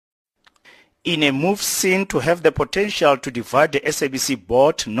In a move seen to have the potential to divide the SABC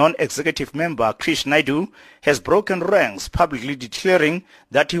board, non-executive member Krish Naidoo has broken ranks, publicly declaring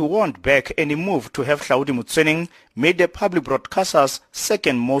that he won't back any move to have Hlaudi Motsoeneng made the public broadcaster's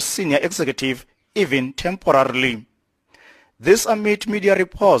second most senior executive, even temporarily. This amid media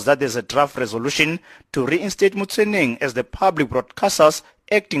reports that there's a draft resolution to reinstate Motsoeneng as the public broadcaster's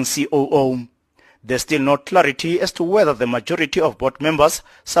acting COO. There's still no clarity as to whether the majority of board members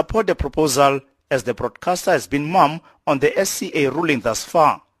support the proposal, as the broadcaster has been mum on the SCA ruling thus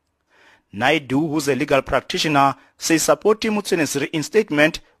far. Naidoo, who's a legal practitioner, says supporting Motsoeneng's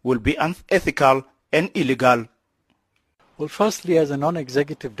reinstatement will be unethical and illegal. Well, firstly, as a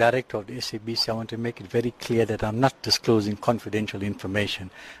non-executive director of the SABC, I want to make it very clear that I'm not disclosing confidential information.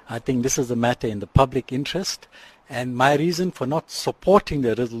 I think this is a matter in the public interest, and my reason for not supporting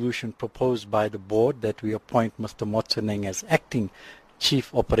the resolution proposed by the board that we appoint Mr. Motsoeneng as acting Chief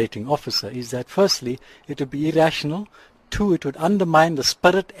Operating Officer is that, firstly, it would be irrational. Two, it would undermine the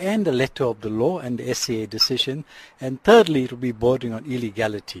spirit and the letter of the law and the SCA decision. And thirdly, it would be bordering on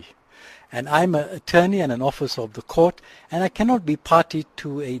illegality. And I'm an attorney and an officer of the court, and I cannot be party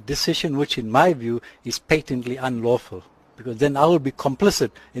to a decision which, in my view, is patently unlawful, because then I will be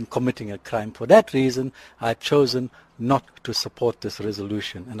complicit in committing a crime. For that reason, I've chosen not to support this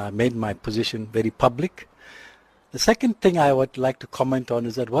resolution, and I made my position very public. The second thing I would like to comment on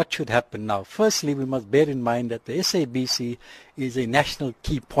is that what should happen now. Firstly, we must bear in mind that the SABC is a national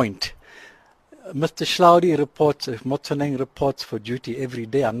key point. Mr. Hlaudi reports, Motsoeneng reports for duty every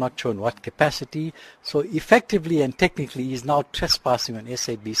day. I'm not sure in what capacity. So effectively and technically, he's now trespassing on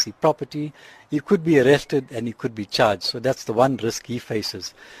SABC property. He could be arrested and he could be charged. So that's the one risk he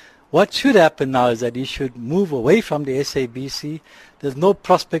faces. What should happen now is that he should move away from the SABC. There's no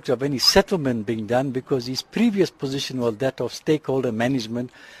prospect of any settlement being done because his previous position was that of stakeholder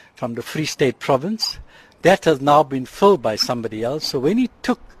management from the Free State province. That has now been filled by somebody else. So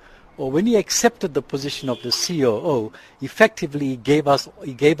when he accepted the position of the COO, effectively he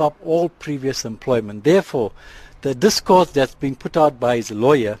gave up all previous employment. Therefore, the discourse that's being put out by his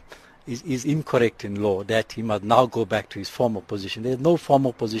lawyer is incorrect in law, that he must now go back to his former position. There's no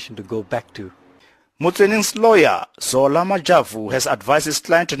formal position to go back to. Motsoeneng's lawyer, Zola Majavu, has advised his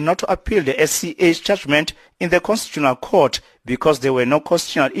client not to appeal the SCA's judgment in the Constitutional Court because there were no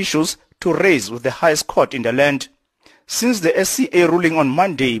constitutional issues to raise with the highest court in the land. Since the SCA ruling on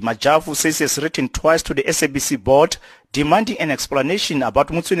Monday, Majavu says he has written twice to the SABC board demanding an explanation about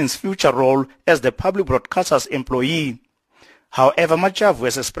Motsoeneng's future role as the public broadcaster's employee. However, Majavu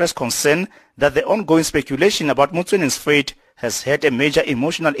has expressed concern that the ongoing speculation about Motsoeneng's fate has had a major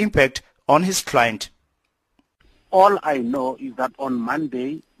emotional impact on his client. All I know is that on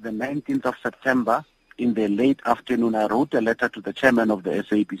Monday, the 19th of September, in the late afternoon, I wrote a letter to the chairman of the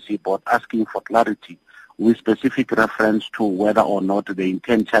SABC board asking for clarity with specific reference to whether or not they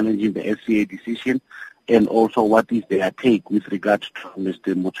intend challenging the SCA decision, and also what is their take with regard to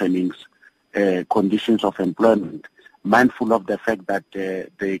Mr. Motsoeneng's conditions of employment, mindful of the fact that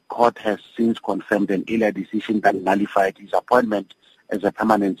the court has since confirmed an earlier decision that nullified his appointment as a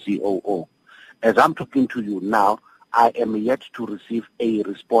permanent COO. As I'm talking to you now, I am yet to receive a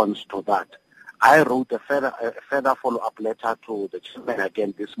response to that. I wrote a further follow-up letter to the chairman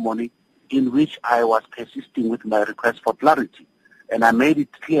again this morning, in which I was persisting with my request for clarity. And I made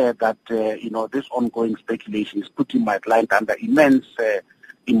it clear that, this ongoing speculation is putting my client under immense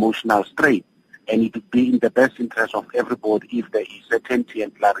emotional strain. And it would be in the best interest of everybody if there is certainty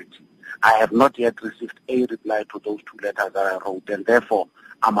and clarity. I have not yet received a reply to those two letters that I wrote, and therefore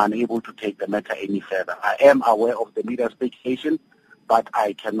I'm unable to take the matter any further. I am aware of the media speculation, but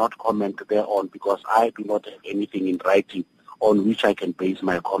I cannot comment thereon because I do not have anything in writing on which I can base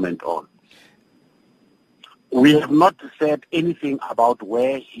my comment on. We have not said anything about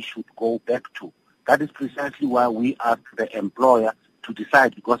where he should go back to. That is precisely why we ask the employer to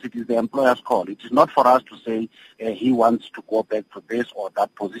decide, because it is the employer's call. It is not for us to say he wants to go back to this or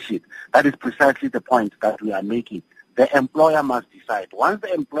that position. That is precisely the point that we are making. The employer must decide. Once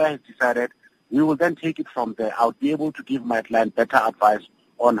the employer has decided, we will then take it from there. I'll be able to give my client better advice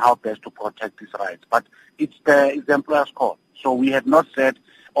on how best to protect his rights. But it's the employer's call. So we have not said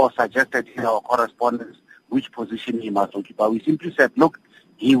or suggested in our correspondence which position he must occupy. We simply said, look,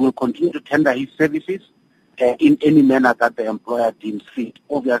 he will continue to tender his services in any manner that the employer deems fit,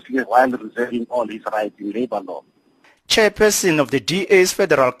 obviously while reserving all his rights in labor law. Chairperson of the DA's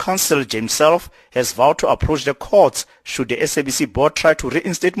Federal Council, James Self, has vowed to approach the courts should the SABC board try to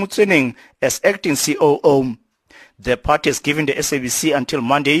reinstate Motsoeneng as acting COO. The party has given the SABC until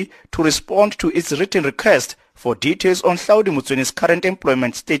Monday to respond to its written request for details on Hlaudi Motsoeneng's current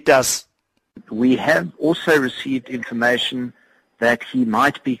employment status. We have also received information that he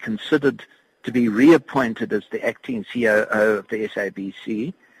might be considered to be reappointed as the acting COO of the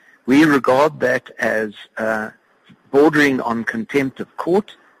SABC. We regard that as bordering on contempt of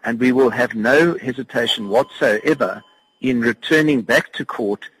court, and we will have no hesitation whatsoever in returning back to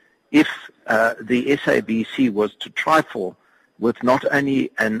court if the SABC was to trifle with not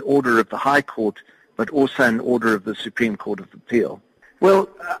only an order of the High Court, but also an order of the Supreme Court of Appeal. Well,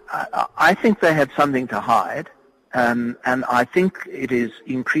 I think they have something to hide, and I think it is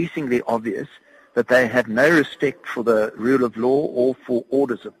increasingly obvious that they have no respect for the rule of law or for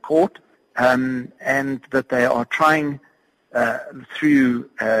orders of court, and that they are trying through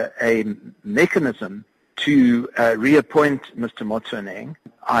a mechanism to reappoint Mr. Motsoeneng.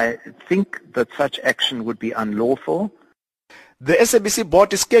 I think that such action would be unlawful. The SABC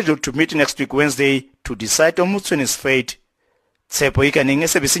board is scheduled to meet next week Wednesday to decide on Motsoeneng's fate. Tshepo Ikaneng,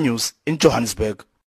 SABC News in Johannesburg.